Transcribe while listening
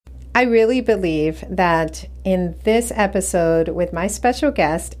I really believe that in this episode with my special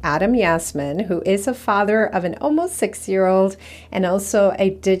guest, Adam Yasmin, who is a father of an almost 6-year-old and also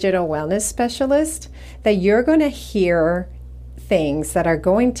a digital wellness specialist, that you're going to hear things that are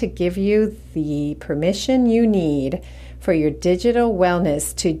going to give you the permission you need for your digital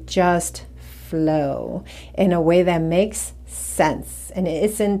wellness to just flow in a way that makes sense and it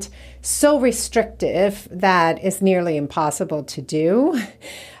isn't so restrictive that it's nearly impossible to do,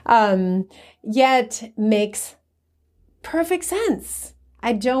 yet makes perfect sense.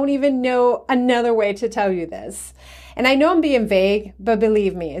 I don't even know another way to tell you this. And I know I'm being vague, but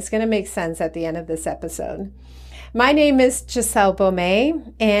believe me, it's going to make sense at the end of this episode. My name is Giselle Beaumais,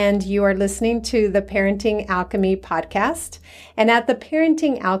 and you are listening to the Parenting Alchemy podcast. And at the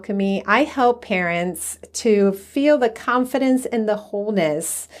Parenting Alchemy, I help parents to feel the confidence and the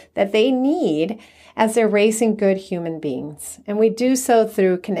wholeness that they need as they're raising good human beings. And we do so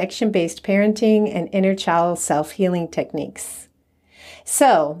through connection-based parenting and inner child self-healing techniques.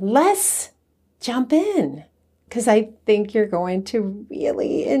 So let's jump in, because I think you're going to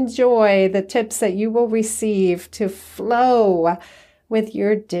really enjoy the tips that you will receive to flow with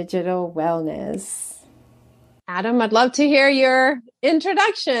your digital wellness. Adam, I'd love to hear your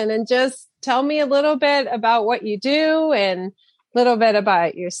introduction and just tell me a little bit about what you do and a little bit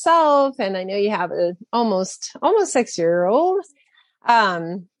about yourself. And I know you have an almost 6-year-old.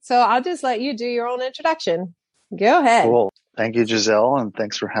 So I'll just let you do your own introduction. Go ahead. Cool. Thank you, Giselle, and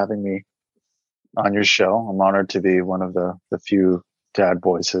thanks for having me on your show. I'm honored to be one of the few dad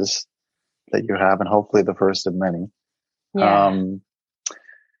voices that you have, and hopefully the first of many. Yeah.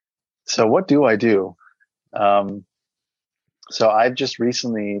 So what do I do? So I've just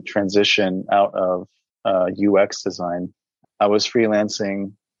recently transitioned out of UX design. I was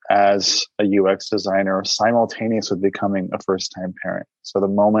freelancing as a UX designer simultaneous with becoming a first-time parent. So the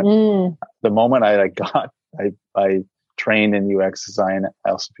moment I trained in UX design, I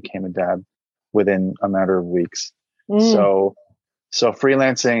also became a dad within a matter of weeks. So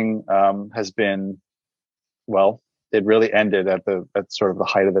freelancing has been, well, it really ended at sort of the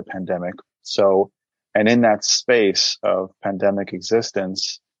height of the pandemic. So, and in that space of pandemic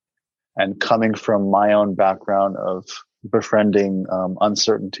existence and coming from my own background of befriending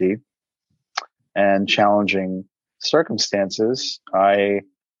uncertainty and challenging circumstances, I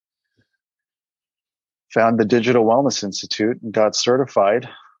found the Digital Wellness Institute and got certified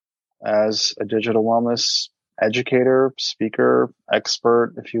as a digital wellness educator, speaker,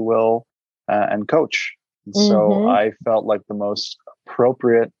 expert, if you will, and coach. And so I felt like the most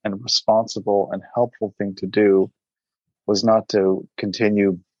appropriate and responsible and helpful thing to do was not to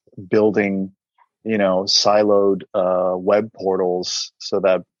continue building, siloed web portals so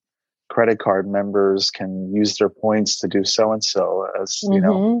that credit card members can use their points to do so and so, as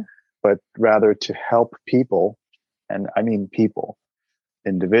but rather to help people, and I mean people,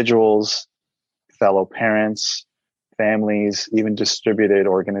 individuals, fellow parents, families, even distributed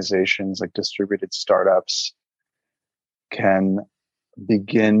organizations like distributed startups can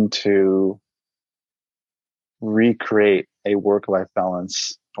begin to recreate a work-life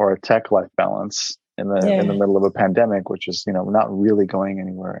balance or a tech-life balance in the middle of a pandemic, which is, not really going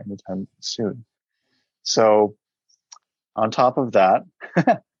anywhere anytime soon. So on top of that,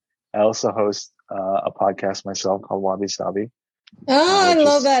 I also host a podcast myself called Wabi Sabi. I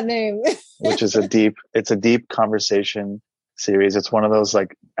love that name. Which is a deep conversation series. It's one of those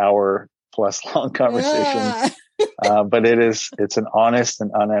like hour plus long conversations. But it's an honest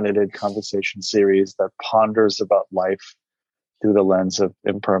and unedited conversation series that ponders about life through the lens of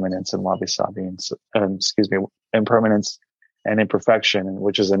impermanence and wabi sabi impermanence and imperfection,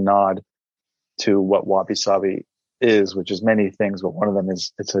 which is a nod to what wabi sabi is, which is many things, but one of them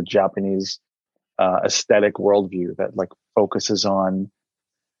is it's a Japanese aesthetic worldview that like focuses on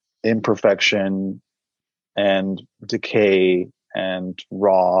imperfection and decay and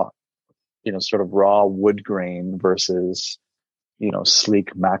raw, sort of raw wood grain versus,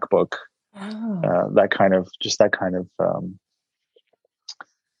 sleek MacBook, that kind of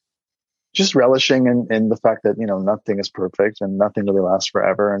just relishing in the fact that, nothing is perfect and nothing really lasts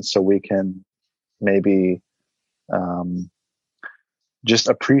forever. And so we can maybe, just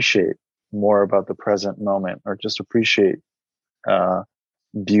appreciate more about the present moment, or just appreciate,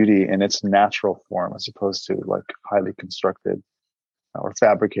 beauty in its natural form as opposed to like highly constructed or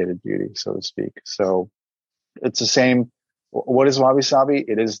fabricated beauty, so to speak. So it's the same. What is wabi sabi?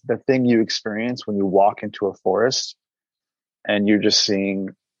 It is the thing you experience when you walk into a forest and you're just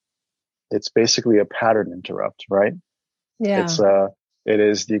seeing, it's basically a pattern interrupt, right? Yeah. It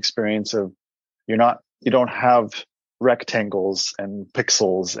is the experience of you don't have rectangles and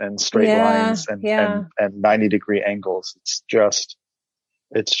pixels and straight lines and 90-degree angles. It's just,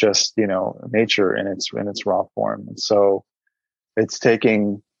 nature in its raw form. And so it's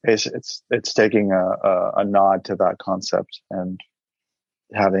taking a nod to that concept and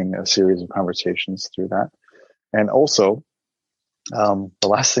having a series of conversations through that. And also, the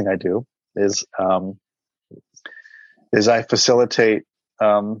last thing I do is I facilitate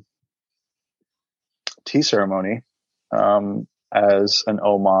tea ceremony as an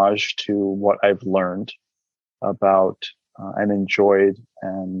homage to what I've learned about and enjoyed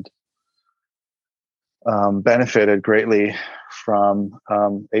and benefited greatly from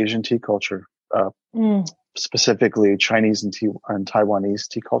Asian tea culture, specifically Chinese and Taiwanese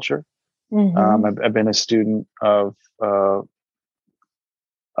tea culture. Mm-hmm. I've been a student of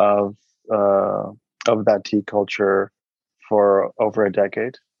that tea culture for over a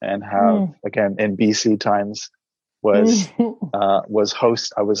decade, and have again in BC times I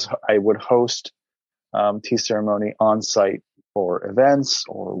would host tea ceremony on site for events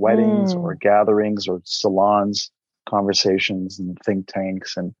or weddings or gatherings or salons, conversations and think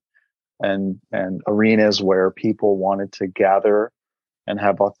tanks and arenas where people wanted to gather and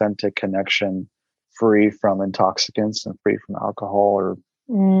have authentic connection, free from intoxicants and free from alcohol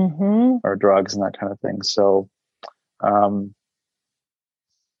or drugs and that kind of thing. So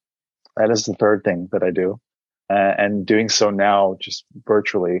that is the third thing that I do. And doing so now just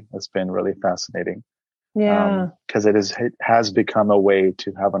virtually has been really fascinating. Yeah. Because it has become a way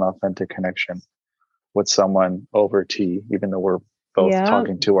to have an authentic connection with someone over tea, even though we're both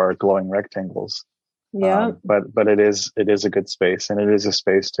talking to our glowing rectangles. Yeah. But it is a good space, and it is a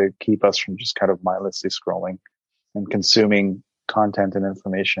space to keep us from just kind of mindlessly scrolling and consuming content and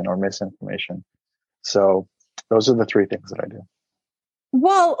information or misinformation. So those are the three things that I do.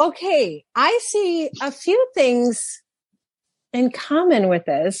 Well, okay. I see a few things in common with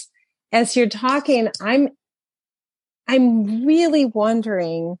this. As you're talking, I'm really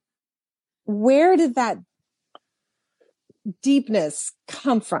wondering, where did that deepness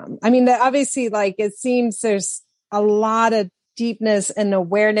come from? I mean, obviously, like, it seems there's a lot of deepness and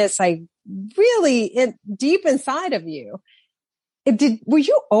awareness, deep inside of you. Were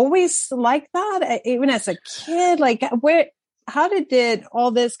you always like that, even as a kid? Like, how did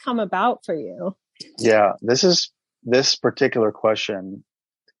all this come about for you? Yeah, this particular question,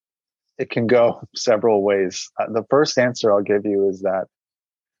 it can go several ways. The first answer I'll give you is that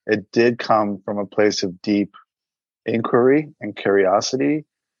it did come from a place of deep inquiry and curiosity.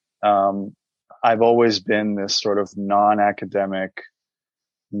 I've always been this sort of non-academic,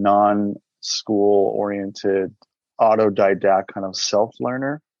 non-school oriented, autodidact kind of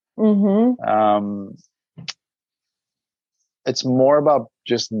self-learner. It's more about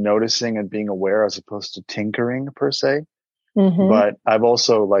just noticing and being aware as opposed to tinkering per se. But I've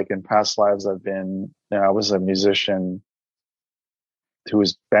also, like, in past lives, I was a musician who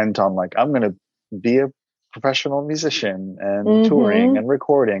was bent on, like, I'm going to be a professional musician and touring and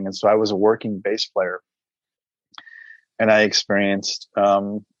recording. And so I was a working bass player, and I experienced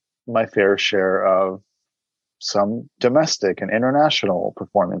my fair share of some domestic and international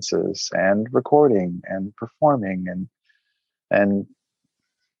performances and recording and performing and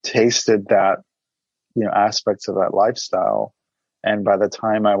tasted that, aspects of that lifestyle. And by the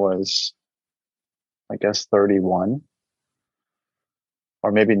time I was, I guess, 31,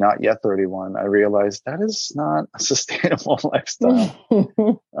 or maybe not yet 31, I realized that is not a sustainable lifestyle.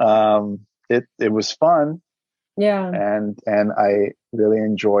 It was fun. Yeah. And I really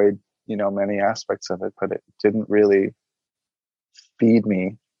enjoyed, many aspects of it, but it didn't really feed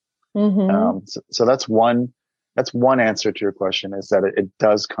me. So that's one answer to your question, is that it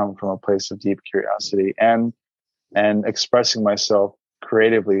does come from a place of deep curiosity and expressing myself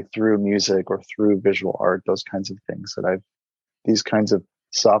creatively through music or through visual art, those kinds of things these kinds of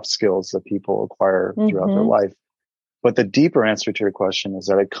soft skills that people acquire throughout their life. But the deeper answer to your question is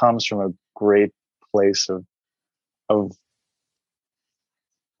that it comes from a great place of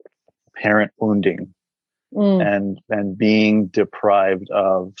parent wounding and being deprived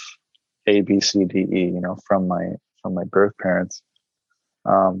of A, B, C, D, E, from my birth parents.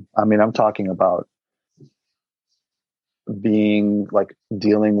 I'm talking about dealing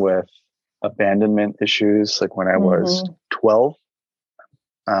with abandonment issues, like when I was 12,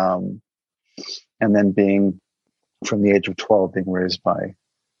 and then being, from the age of 12, being raised by,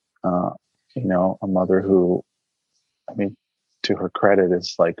 a mother who, to her credit,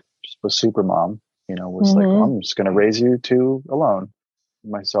 is like a super mom, was like, well, I'm just going to raise you two alone,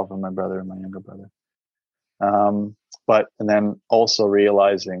 myself and my brother and my younger brother. And then also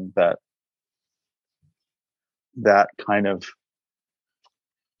realizing that that kind of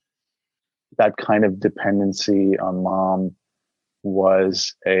dependency on mom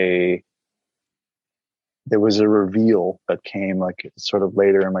there was a reveal that came like sort of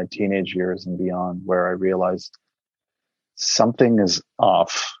later in my teenage years and beyond, where I realized something is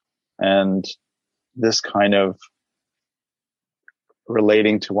off, and this kind of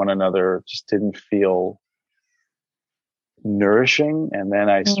relating to one another just didn't feel nourishing. And then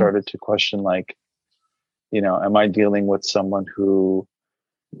I started to question, like, am I dealing with someone who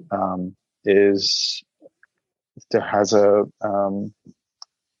has a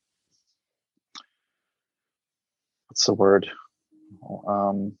what's the word?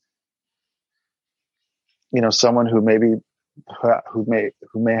 Someone who may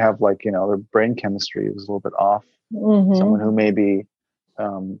have, like, their brain chemistry is a little bit off. Mm-hmm. Someone who may be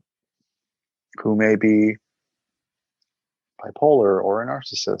bipolar or a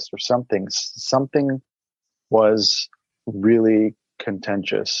narcissist or something. Something was really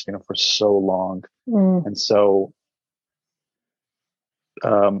contentious, for so long. And so,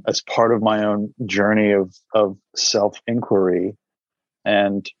 as part of my own journey of self-inquiry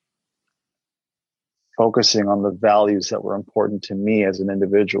and focusing on the values that were important to me as an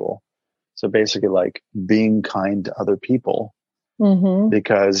individual. So basically, like, being kind to other people,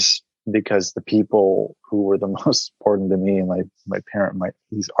 because the people who were the most important to me, and my parent,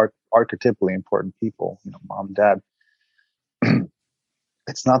 these archetypally important people, mom, dad,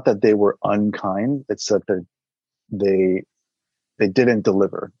 it's not that they were unkind. It's that they didn't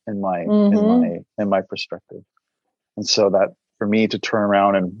deliver in my perspective. And so that for me to turn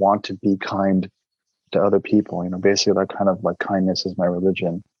around and want to be kind to other people, basically that kind of like kindness is my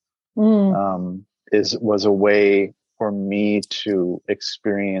religion, was a way for me to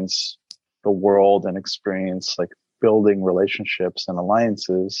experience the world and experience like building relationships and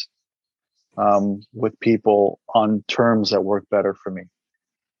alliances with people on terms that work better for me.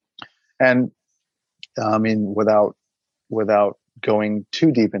 And I mean, without going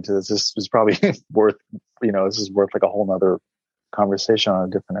too deep into this is probably worth, this is worth like a whole nother conversation on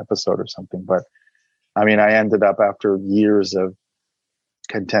a different episode or something. But I mean, I ended up, after years of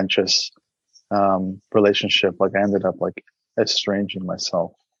contentious relationship, like I ended up like estranging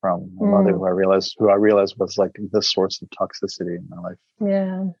myself from my mother, who I realized was like the source of toxicity in my life.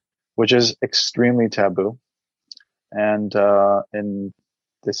 Yeah. Which is extremely taboo. And in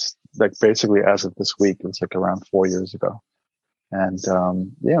this, like, basically as of this week, it was like around 4 years ago. And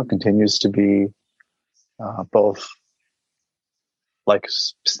continues to be both like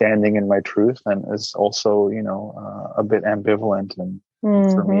standing in my truth, and is also, a bit ambivalent. And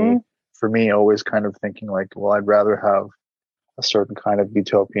for me, always kind of thinking like, well, I'd rather have a certain kind of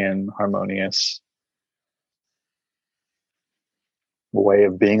utopian, harmonious way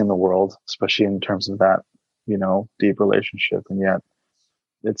of being in the world, especially in terms of that, deep relationship. And yet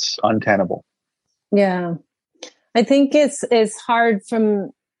it's untenable. Yeah. I think it's hard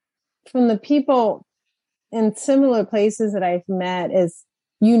from the people in similar places that I've met, is,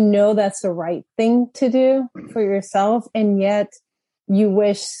 that's the right thing to do for yourself. And yet you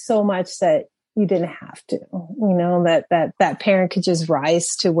wish so much that you didn't have to, that parent could just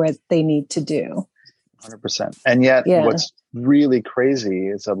rise to where they need to do. 100%. And yet what's really crazy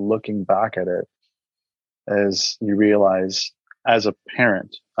is that looking back at it, as you realize, as a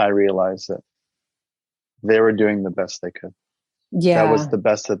parent, I realized that they were doing the best they could. Yeah. That was the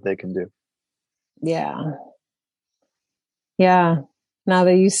best that they can do. Yeah. Yeah. Now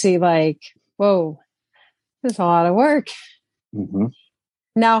that you see, like, whoa, there's a lot of work. Mm-hmm.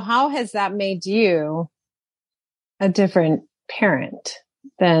 Now, how has that made you a different parent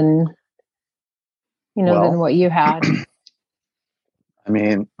than, than what you had? I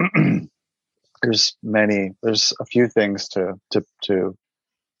mean, there's a few things to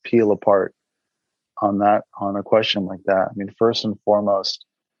peel apart on a question like that. I mean, first and foremost,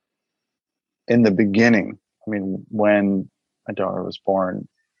 in the beginning, I mean, when my daughter was born,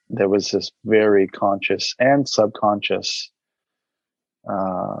 there was this very conscious and subconscious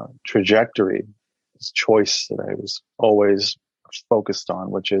trajectory, this choice that I was always focused on,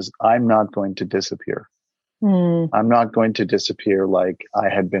 which is, I'm not going to disappear. I'm not going to disappear like I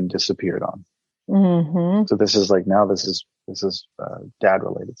had been disappeared on. So this is like, now this is dad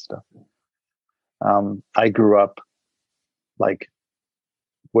related stuff. I grew up like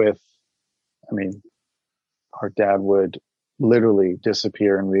our dad would literally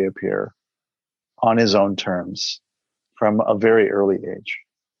disappear and reappear on his own terms from a very early age.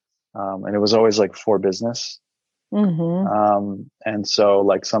 And it was always like for business. And so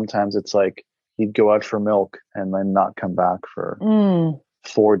like sometimes it's like he'd go out for milk and then not come back for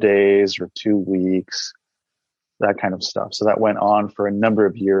 4 days or 2 weeks. that kind of stuff. So that went on for a number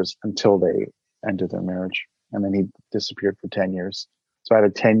of years until they ended their marriage. And then he disappeared for 10 years. So I had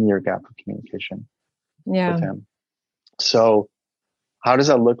a 10-year gap of communication with him. So how does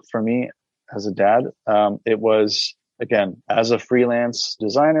that look for me as a dad? It was, again, as a freelance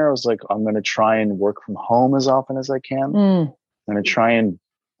designer, I was like, I'm going to try and work from home as often as I can. I'm going to try and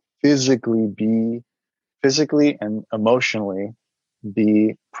physically and emotionally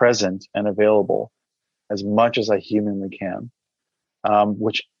be present and available as much as I humanly can.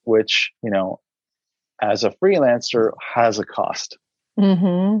 Which, as a freelancer has a cost.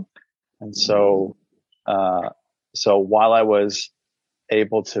 And so while I was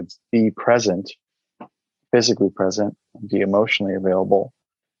able to be present, physically present, and be emotionally available,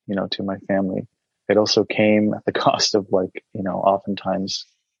 to my family, it also came at the cost of oftentimes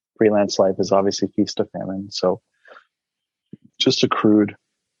freelance life is obviously feast or famine. So just accrued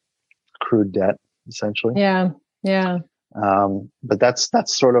debt, essentially. Yeah. Yeah. But that's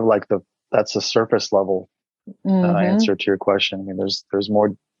sort of like that's a surface level answer to your question. I mean,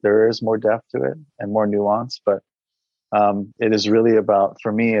 there is more depth to it and more nuance, but it is really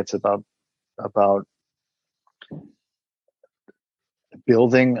for me, it's about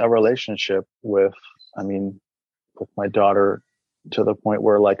building a relationship with my daughter to the point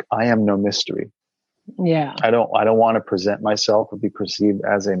where I am no mystery. Yeah. I don't want to present myself or be perceived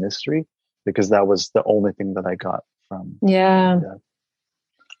as a mystery, because that was the only thing that I got from. Yeah.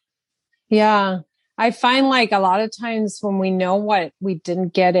 Yeah. I find a lot of times when we know what we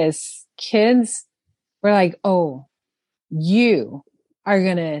didn't get as kids, we're like, oh, you are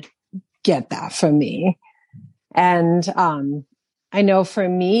going to get that from me. And, I know for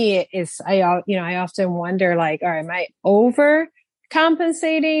me, I often wonder, all right, am I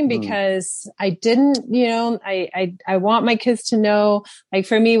overcompensating because I didn't, I want my kids to know,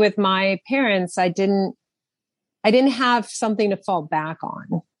 for me with my parents, I didn't have something to fall back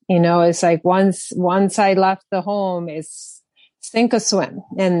on. It's once I left the home, it's sink or swim,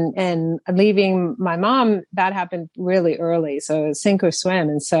 and leaving my mom, that happened really early. So it was sink or swim.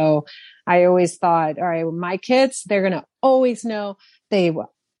 And so I always thought, all right, my kids, they're going to always know, they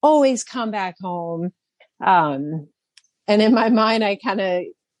will always come back home. And in my mind, I kind of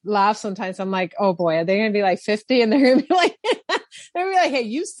laugh sometimes. I'm like, oh boy, are they going to be 50? And they're going to be hey,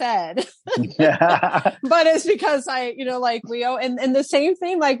 you said, but it's because and the same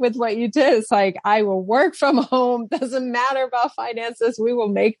thing, with what you did, it's I will work from home. Doesn't matter about finances. We will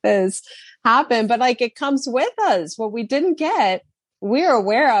make this happen. But it comes with us. What we didn't get, we're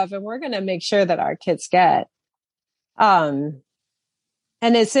aware of, and we're going to make sure that our kids get. And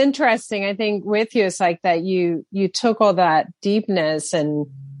it's interesting. I think with you, it's that you took all that deepness and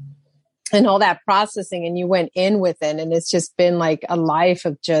all that processing, and you went in with it. And it's just been a life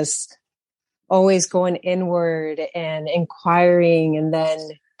of just always going inward and inquiring, and then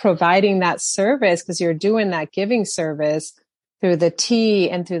providing that service, because you're doing that giving service through the tea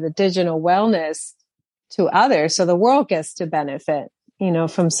and through the digital wellness to others. So the world gets to benefit,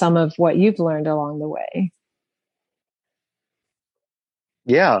 from some of what you've learned along the way.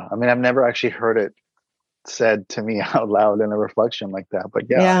 Yeah. I mean, I've never actually heard it said to me out loud in a reflection like that, but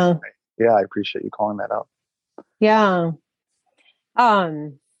yeah, I appreciate you calling that out. Yeah.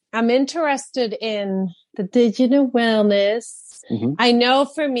 I'm interested in the digital wellness. I know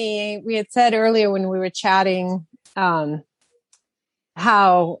for me, we had said earlier when we were chatting, I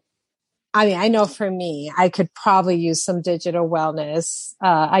know for me, I could probably use some digital wellness.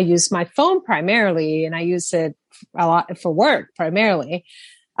 I use my phone primarily, and I use it a lot for work primarily.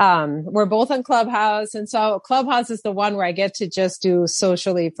 We're both on Clubhouse. And so Clubhouse is the one where I get to just do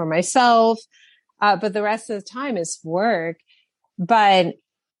socially for myself. But the rest of the time is work. But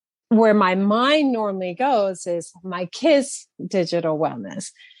where my mind normally goes is my kids' digital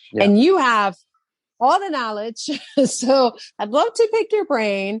wellness. Yeah. And you have all the knowledge. So I'd love to pick your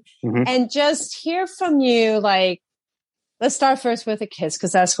brain and just hear from you. Let's start first with the kids,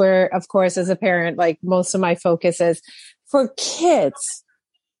 because that's where, of course, as a parent, most of my focus is. For kids,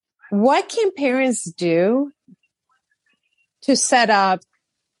 what can parents do to set up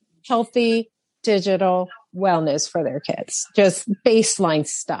healthy digital wellness for their kids? Just baseline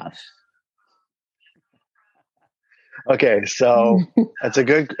stuff. Okay, so it's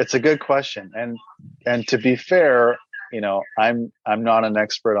a good question, and to be fair, I'm not an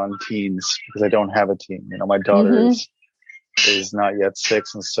expert on teens because I don't have a teen. My daughter is not yet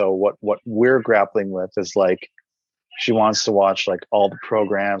 6, and so what we're grappling with is she wants to watch all the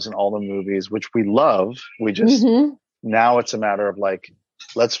programs and all the movies, which we love. We just now it's a matter of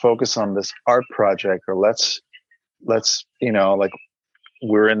let's focus on this art project, or let's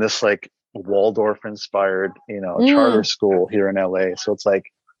we're in this Waldorf inspired, charter school here in LA. So it's like,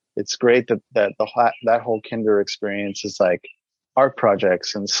 it's great that whole kinder experience is like art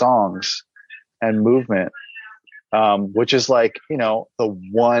projects and songs and movement, which is like, the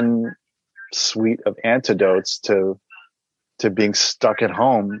one suite of antidotes to being stuck at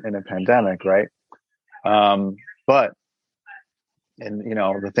home in a pandemic. Right. But, and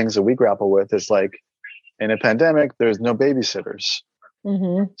the things that we grapple with is like, in a pandemic, there's no babysitters.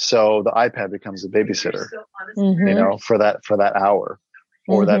 Mm-hmm. So the iPad becomes a babysitter, Mm-hmm. for that hour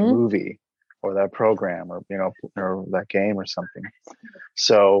or that Mm-hmm. movie or that program or, or that game or something.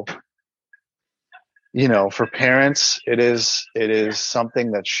 So, for parents, it is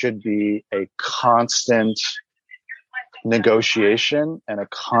something that should be a constant negotiation and a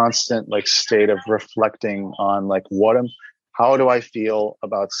constant like state of reflecting on like, how do I feel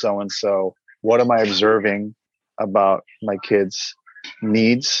about so-and-so? What am I observing about my kids'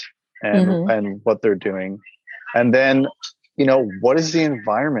 needs and what they're doing? And then, what is the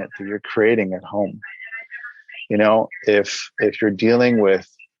environment that you're creating at home? If you're dealing with,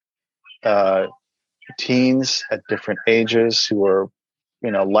 teens at different ages who are,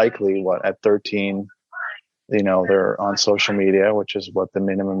 likely at 13, they're on social media, which is what the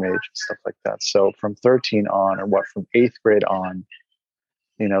minimum age and stuff like that. So from 13 on, or from 8th grade on,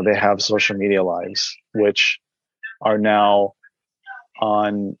 they have social media lives, which are now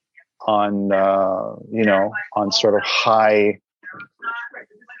on sort of high,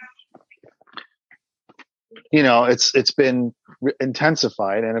 it's been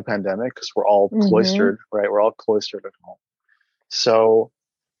intensified in a pandemic because we're all cloistered, right? We're all cloistered at home. So,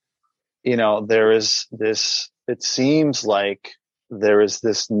 there is this, it seems like there is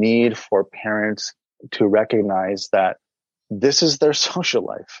this need for parents to recognize that this is their social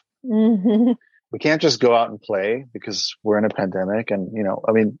life. Mm-hmm. We can't just go out and play because we're in a pandemic and,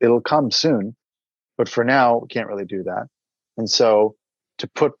 it'll come soon, but for now we can't really do that. And so to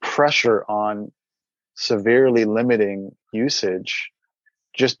put pressure on severely limiting usage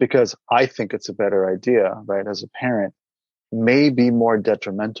just because I think it's a better idea, right, as a parent, may be more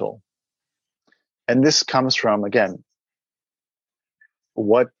detrimental. And this comes from, again,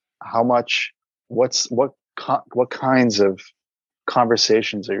 what kinds of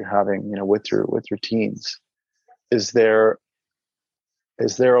conversations are you having, with your teens? Is there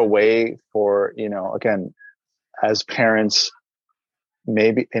a way for, again, as parents,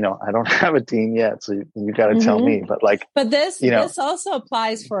 maybe, I don't have a teen yet, so you got to tell me, but like, but this also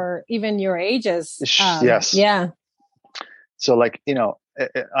applies for even your ages. Yes. Yeah. So like,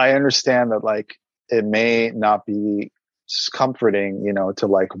 I understand that like, it may not be comforting, to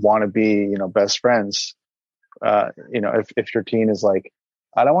like want to be, best friends. If your teen is like,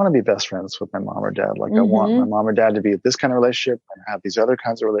 I don't want to be best friends with my mom or dad. Like I want my mom or dad to be this kind of relationship and have these other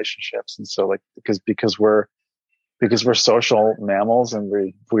kinds of relationships. And so like, because we're social mammals and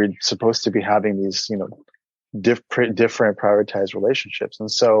we're supposed to be having these, different prioritized relationships.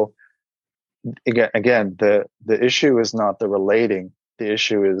 And so again, the issue is not the relating. The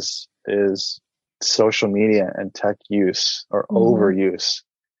issue is social media and tech use or overuse.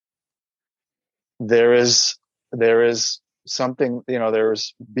 There is something,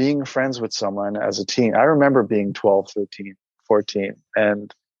 there's being friends with someone as a teen. I remember being 12, 13, 14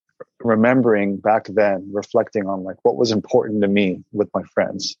 and remembering back then, reflecting on like what was important to me with my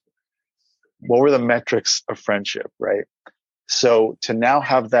friends. What were the metrics of friendship, right? So to now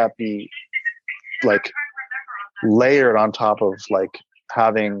have that be like layered on top of like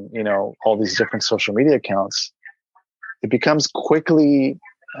having, all these different social media accounts, it becomes quickly,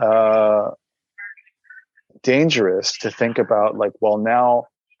 dangerous to think about like, well, now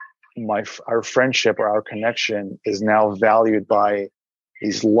our friendship or our connection is now valued by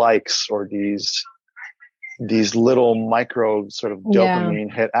these likes or these little micro sort of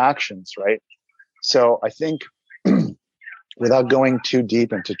dopamine hit actions, right? So I think without going too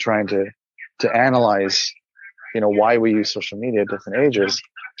deep into trying to analyze, why we use social media at different ages,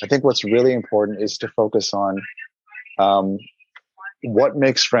 I think what's really important is to focus on what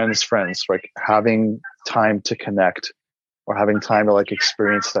makes friends, like having time to connect or having time to like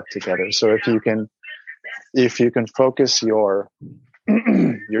experience stuff together. So if you can focus your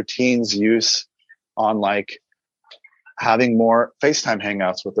teens' use on like having more FaceTime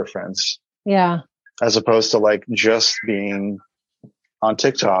hangouts with their friends. Yeah. As opposed to like just being on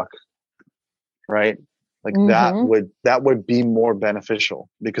TikTok, right? Like that would be more beneficial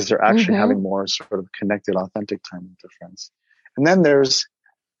because they're actually having more sort of connected, authentic time with their friends. And then there's,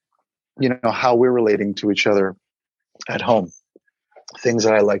 how we're relating to each other at home. Things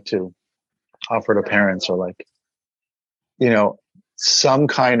that I like to offer to parents are like, some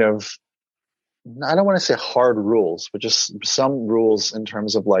kind of I don't want to say hard rules, but just some rules in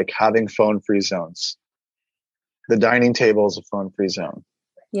terms of like having phone free zones. The dining table is a phone free zone.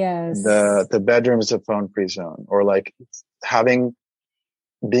 Yes. The bedroom is a phone free zone, or like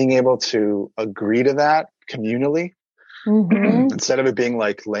being able to agree to that communally Mm-hmm. instead of it being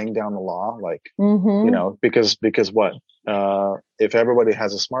like laying down the law, like, Mm-hmm. because what, if everybody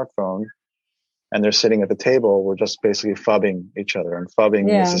has a smartphone and they're sitting at the table, we're just basically phubbing each other. And phubbing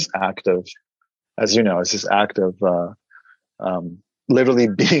is Yeah. this act of, as you know, is this act of, literally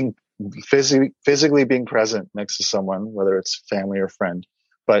being physically being present next to someone, whether it's family or friend,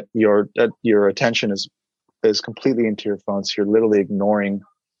 but your attention is completely into your phone. So you're literally ignoring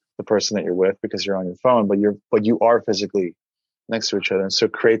the person that you're with because you're on your phone, but you are physically next to each other. And so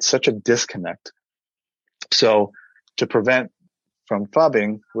it creates such a disconnect. So to prevent from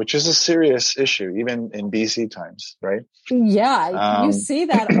phubbing, which is a serious issue, even in BC times, right? Yeah. You see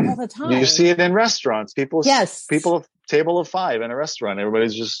that all the You time. see it in restaurants. Yes. People, table of five in a restaurant,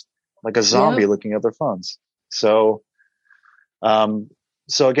 everybody's just like a zombie Yep. looking at their phones. So, um,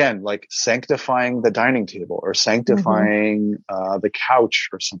 so again, like sanctifying the dining table or Mm-hmm. sanctifying, the couch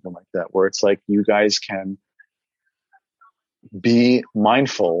or something like that, where it's like you guys can be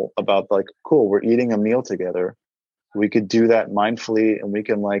mindful about like, cool, we're eating a meal together. We could do that mindfully and we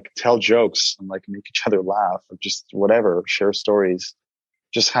can like tell jokes and like make each other laugh or just whatever, share stories,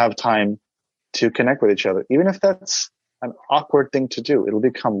 just have time to connect with each other. Even if that's an awkward thing to do, it'll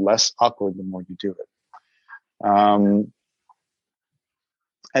become less awkward the more you do it.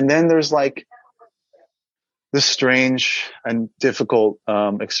 And then there's like this strange and difficult,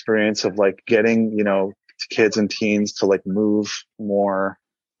 experience of like getting, kids and teens to like move more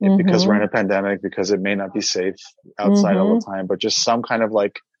because we're Mm-hmm. in a pandemic, because it may not be safe outside all Mm-hmm. the time, but just some kind of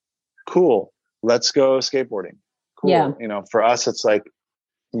like, cool, let's go skateboarding. Yeah. Cool. For us, it's like,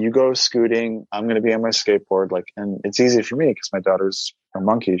 you go scooting, I'm going to be on my skateboard. Like, and it's easy for me because my daughter's a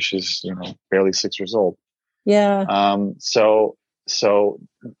monkey. She's, barely 6 years old. Yeah. So, so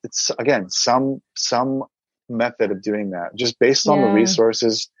it's again, some method of doing that just based on the Yeah.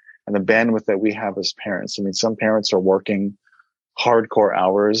 resources and the bandwidth that we have as parents. I mean, some parents are working hardcore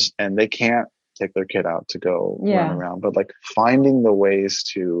hours and they can't take their kid out to go run Yeah. around, but like finding the ways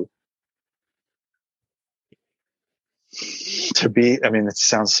to be, I mean, it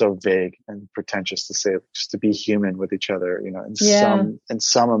sounds so vague and pretentious to say, just to be human with each other, Yeah. in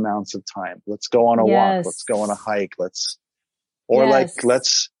some amounts of time. Let's go on a walk. Let's Yes. go on a hike. Yes.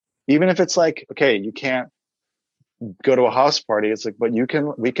 Even if it's like, okay, you can't go to a house party. It's like, but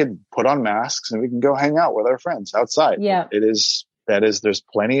we could put on masks and we can go hang out with our friends outside. Like Yeah. there's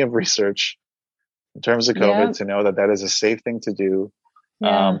plenty of research in terms of Yeah. COVID to know that that is a safe thing to do.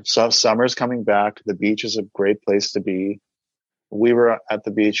 Yeah. So summer's coming back. The beach is a great place to be. We were at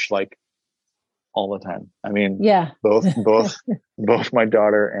the beach like all the time. I mean, Yeah. both my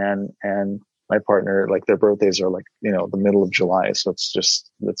daughter and my partner, like their birthdays are like, the middle of July. So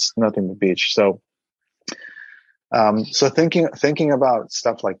it's nothing but beach. So, so thinking about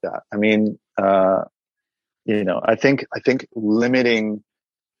stuff like that. I mean, I think limiting,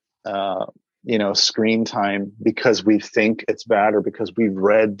 screen time because we think it's bad or because we've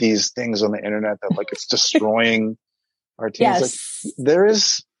read these things on the internet that like it's destroying our teens. Like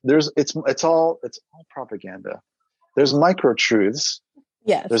Yes. it's all propaganda. There's micro truths.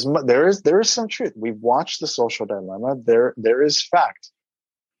 Yes. There is some truth. We've watched The Social Dilemma. There is fact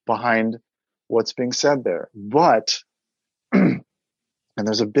behind what's being said there. But, and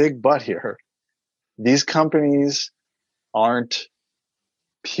there's a big but here. These companies aren't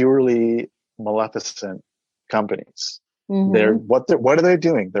purely maleficent companies. Mm-hmm. What are they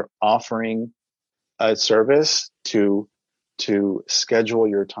doing? They're offering a service to schedule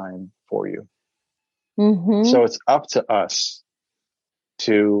your time for you. Mm-hmm. So it's up to us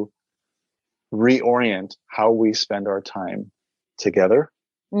to reorient how we spend our time together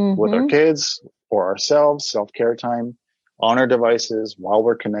with our Mm-hmm. kids or ourselves, self-care time on our devices while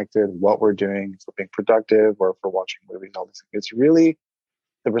we're connected, what we're doing, if we're being productive or if we're watching movies, all these things. It's really,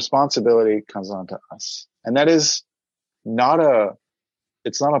 the responsibility comes on to us. And that is not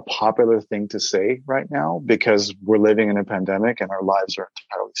it's not a popular thing to say right now because we're living in a pandemic and our lives are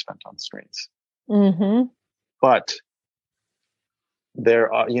entirely spent on screens. Mm-hmm. But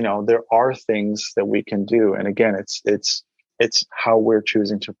there are things that we can do. And again, it's how we're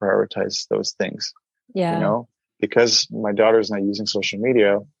choosing to prioritize those things, Yeah. because my daughter's not using social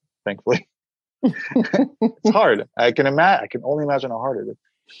media, thankfully. It's hard. I can only imagine how hard it is.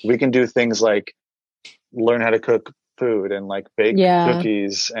 We can do things like learn how to cook food and like bake Yeah.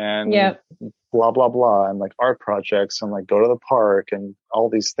 cookies and Yeah. blah, blah, blah. And like art projects and like go to the park and all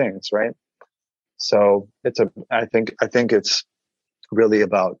these things. Right. So I think it's really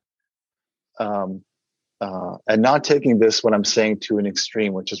about, and not taking this, what I'm saying, to an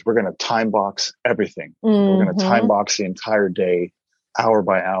extreme, which is we're going to time box everything. We're going to time box the entire day, hour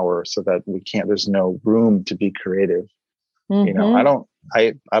by hour, so that there's no room to be creative. You know,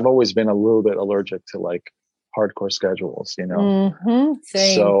 I've always been a little bit allergic to like hardcore schedules, you know?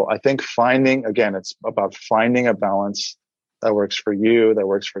 Same. So I think it's about finding a balance that works for you, that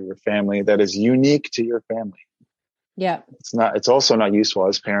works for your family, that is unique to your family. Yeah. It's also not useful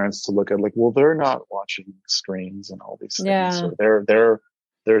as parents to look at like, well, they're not watching screens and all these things. Yeah. Or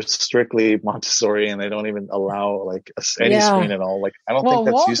they're strictly Montessori and they don't even allow like any screen at all. Like, I don't think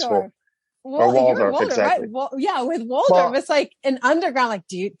that's Waldorf. useful. Well, or Waldorf, you're Waldorf, exactly. right? Well, with Waldorf, it's like an underground. Like,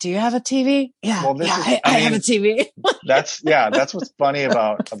 do you have a TV? Yeah, well, I have a TV. that's what's funny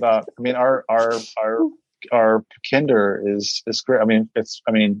about. I mean, our kinder is great. I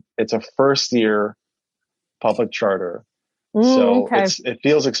mean, it's a first year public charter, so it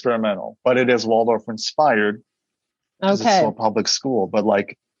feels experimental, but it is Waldorf inspired because it's still a public school. But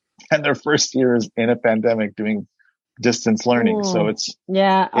like, and their first year is in a pandemic doing distance learning, so it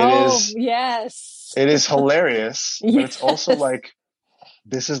is hilarious, but it's also like,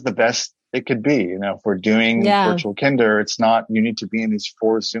 this is the best it could be. You know, if we're doing virtual kinder, it's not, you need to be in these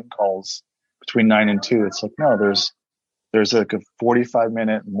 4 Zoom calls between 9 and 2. It's like, no, there's like a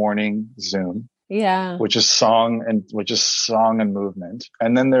 45-minute morning Zoom, which is song and movement.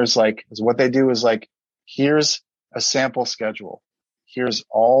 And then there's like, what they do is like, here's a sample schedule. Here's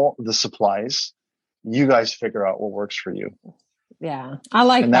all the supplies. You guys figure out what works for you. Yeah. I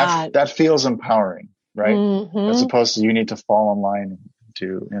like that. That feels empowering, right? As opposed to you need to fall in line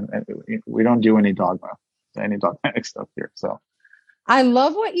and we don't do any dogmatic stuff here. So I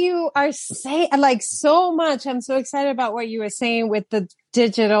love what you are saying, like, so much. I'm so excited about what you were saying with the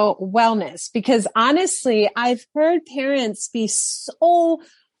digital wellness, because honestly, I've heard parents be so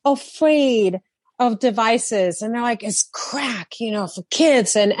afraid of devices, and they're like, it's crack, you know, for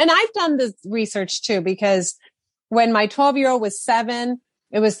kids. And I've done this research too, because when my 12-year-old was 7,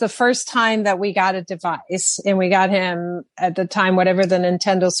 it was the first time that we got a device, and we got him at the time, whatever the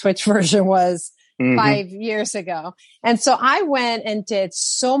Nintendo Switch version was, 5 years ago. And so I went and did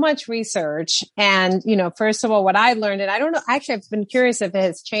so much research. And, you know, first of all, what I learned, and I don't know, actually, I've been curious if it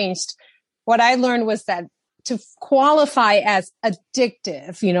has changed. What I learned was that to qualify as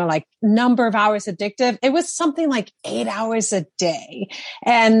addictive, you know, like number of hours addictive, it was something like 8 hours a day,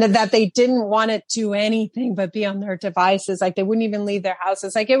 and that they didn't want to do anything but be on their devices. Like, they wouldn't even leave their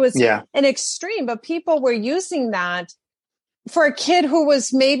houses. Like, it was an extreme, but people were using that for a kid who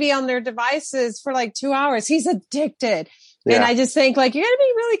was maybe on their devices for like 2 hours. He's addicted. Yeah. And I just think, like, you got to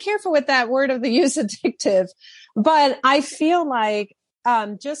be really careful with that word of the use, addictive. But I feel like,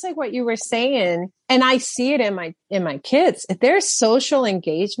 just like what you were saying, and I see it in my kids, if their social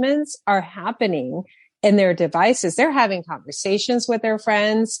engagements are happening in their devices, they're having conversations with their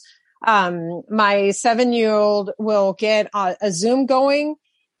friends. My 7-year-old will get a Zoom going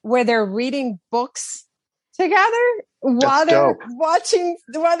where they're reading books together while they're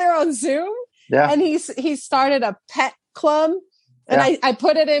on Zoom. Yeah. And he started a pet club. And I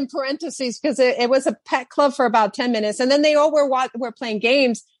put it in parentheses because it was a pet club for about 10 minutes. And then they all were playing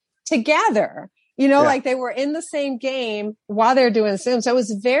games together, you know, like they were in the same game while they're doing Zoom. So it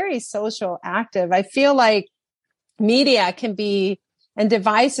was very social active. I feel like media can be, and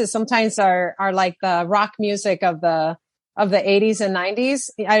devices sometimes are like the rock music of the 80s and 90s.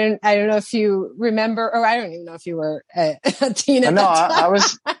 I don't know if you remember, or I don't even know if you were a teen at that time.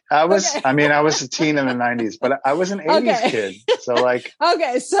 I was, okay. I mean, I was a teen in the 90s, but I was an 80s kid. So like,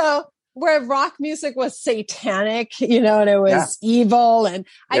 okay. So where rock music was satanic, you know, and it was evil. And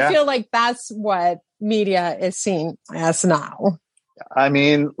I feel like that's what media is seen as now. I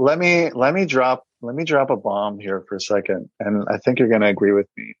mean, let me drop a bomb here for a second. And I think you're going to agree with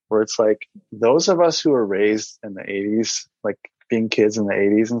me, where it's like, those of us who were raised in the 80s, like being kids in the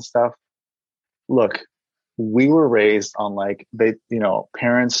 80s and stuff, look, we were raised on like,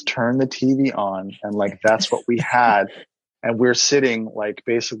 parents turn the TV on and like, that's what we had. And we're sitting like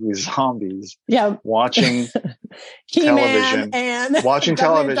basically zombies, watching television,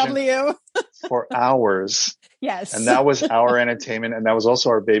 for hours. Yes. And that was our entertainment. And that was also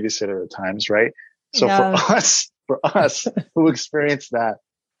our babysitter at times, right? So for us who experienced that,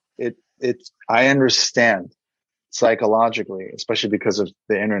 I understand psychologically, especially because of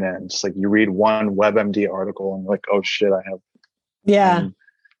the internet. It's like you read one WebMD article and you're like, oh shit,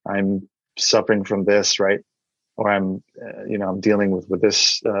 I'm suffering from this, right? Or I'm dealing with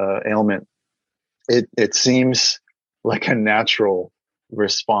this ailment. It seems like a natural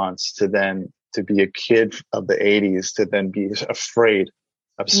response to then to be a kid of the 80s to then be afraid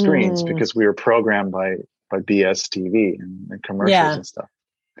of screens because we were programmed by BS TV and commercials and stuff.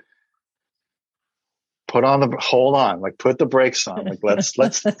 Hold on, like put the brakes on. Like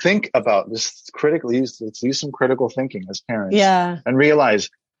let's think about this critically. Let's use some critical thinking as parents, and realize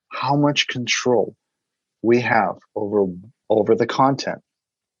how much control we have over the content,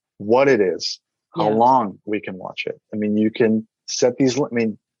 what it is, how long we can watch it. I mean, you can set these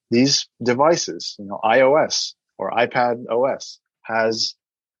devices, iOS or iPad OS has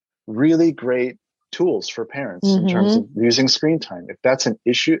really great tools for parents in terms of using screen time. If that's an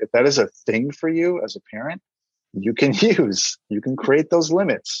issue, if that is a thing for you as a parent, you can create those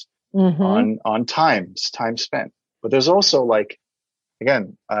limits on time spent. But there's also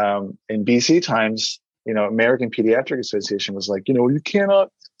again, in BC times, American Pediatric Association was like, you cannot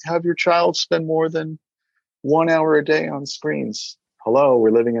have your child spend more than 1 hour a day on screens. Hello,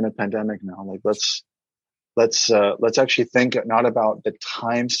 we're living in a pandemic now. Like let's actually think not about the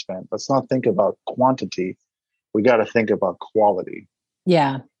time spent. Let's not think about quantity. We got to think about quality.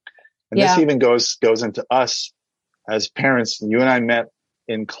 Yeah. And this even goes into us as parents. You and I met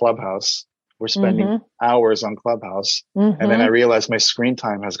in Clubhouse. We're spending hours on Clubhouse. And then I realized my screen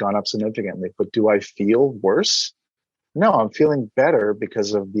time has gone up significantly. But do I feel worse? No, I'm feeling better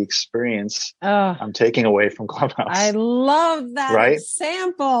because of the experience I'm taking away from Clubhouse. I love that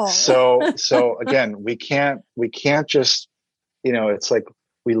example. So again, we can't just, it's like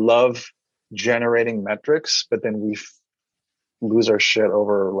we love generating metrics, but then we lose our shit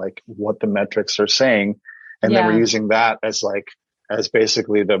over what the metrics are saying. And then we're using that as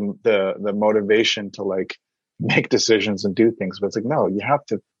basically the motivation to make decisions and do things. But it's no, you have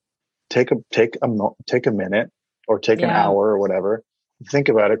to take a minute or take an hour or whatever, think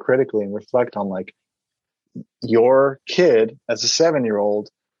about it critically and reflect on your kid as a 7-year-old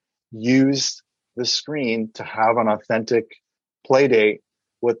used the screen to have an authentic play date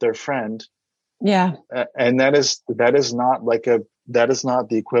with their friend. Yeah. And that is not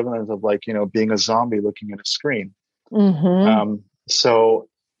the equivalent of being a zombie looking at a screen. So,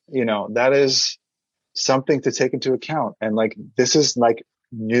 that is something to take into account. And this is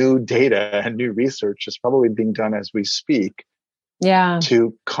new data and new research is probably being done as we speak. Yeah.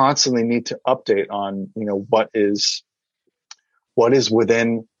 To constantly need to update on, what is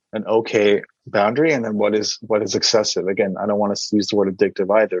within an okay boundary and then what is excessive. Again, I don't want to use the word addictive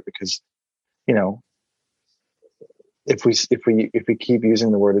either because, if we keep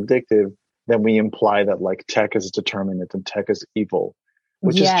using the word addictive, then we imply that tech is determinate and tech is evil,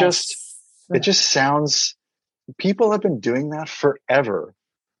 which is it just sounds, people have been doing that forever.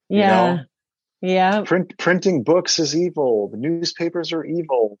 Yeah. Printing books is evil. The newspapers are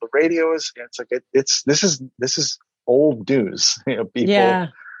evil. The radio is, this is old news,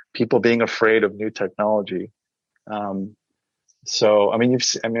 people being afraid of new technology. So,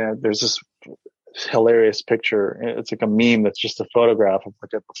 there's this hilarious picture. It's like a meme that's just a photograph of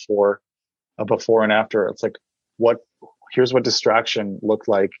a before and after. It's here's what distraction looked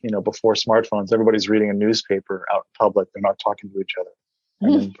like, before smartphones. Everybody's reading a newspaper out in public. They're not talking to each other.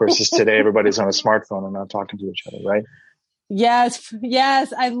 And then versus today, everybody's on a smartphone and not talking to each other, right? Yes.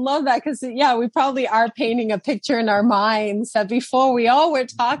 I love that because, we probably are painting a picture in our minds that before we all were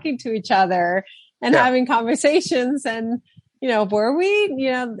talking to each other and having conversations and, were we,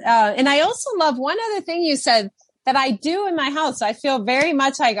 and I also love one other thing you said that I do in my house. I feel very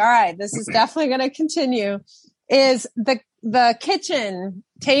much all right, this is definitely going to continue, is the kitchen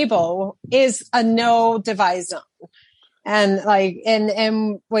table is a no device zone. And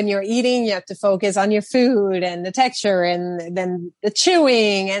and when you're eating, you have to focus on your food and the texture and then the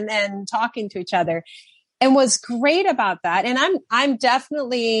chewing and talking to each other. And what's great about that, and I'm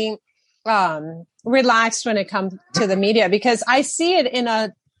definitely, relaxed when it comes to the media because I see it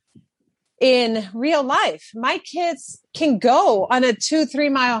in real life. My kids can go on a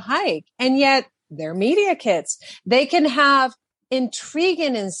 2-3 mile hike and yet they're media kids. They can have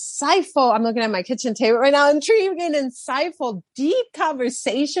intriguing, insightful, I'm looking at my kitchen table right now, intriguing, insightful, deep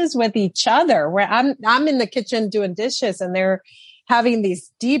conversations with each other where I'm in the kitchen doing dishes and they're having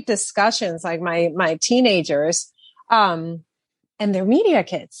these deep discussions like my teenagers, and they're media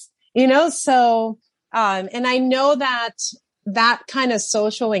kids, so, and I know that kind of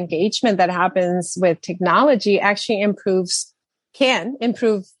social engagement that happens with technology actually can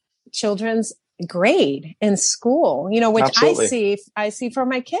improve children's grade in school, which Absolutely. I see for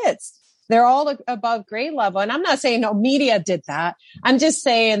my kids. They're all above grade level. And I'm not saying no media did that. I'm just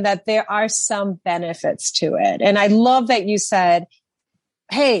saying that there are some benefits to it. And I love that you said,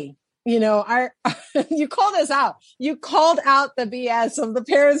 hey, you called us out. You called out the BS of the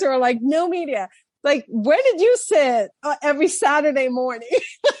parents who are like, no media. Like, where did you sit every Saturday morning?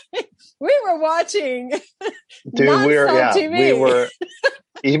 We were watching Dude, we TV. were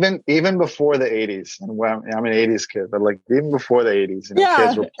even before the 80s. And I'm an 80s kid, but like even before the 80s,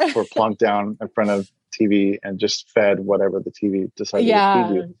 kids were plunked down in front of TV and just fed whatever the TV decided to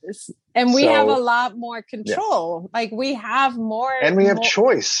feed you. And we have a lot more control. Yeah. Like we have more. And we have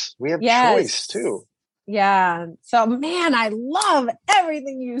choice. We have choice too. Yeah. So man, I love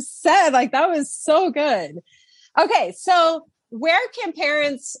everything you said. Like that was so good. Okay. So where can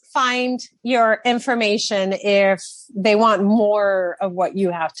parents find your information if they want more of what you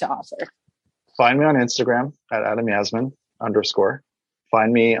have to offer? Find me on Instagram at @AdamYasmin_.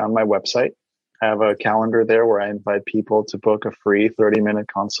 Find me on my website. I have a calendar there where I invite people to book a free 30-minute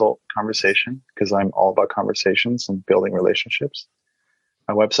consult conversation because I'm all about conversations and building relationships.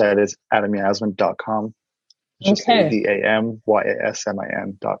 My website is adamyasmin.com. Just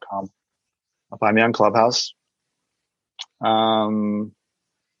ADAMYASMIN.com. Find me on Clubhouse.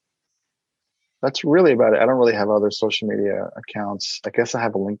 That's really about it. I don't really have other social media accounts. I guess I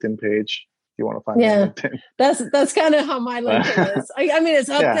have a LinkedIn page. If you want to find me on LinkedIn. That's kind of how my LinkedIn is. I mean, it's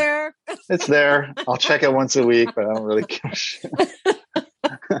up there. It's there. I'll check it once a week, but I don't really give a shit.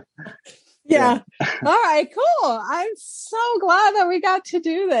 Yeah. All right, cool. I'm so glad that we got to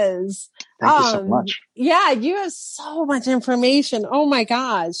do this. Thank you so much. Yeah, you have so much information. Oh my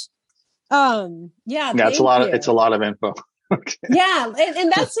gosh. It's a lot of info. Okay. Yeah.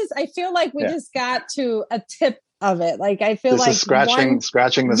 And that's just, I feel like we just got to a tip of it. Like I feel like scratching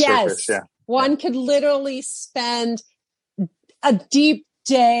the surface. Yeah. One could literally spend a deep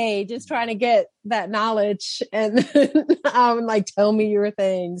day just trying to get that knowledge and like tell me your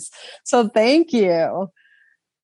things. So thank you.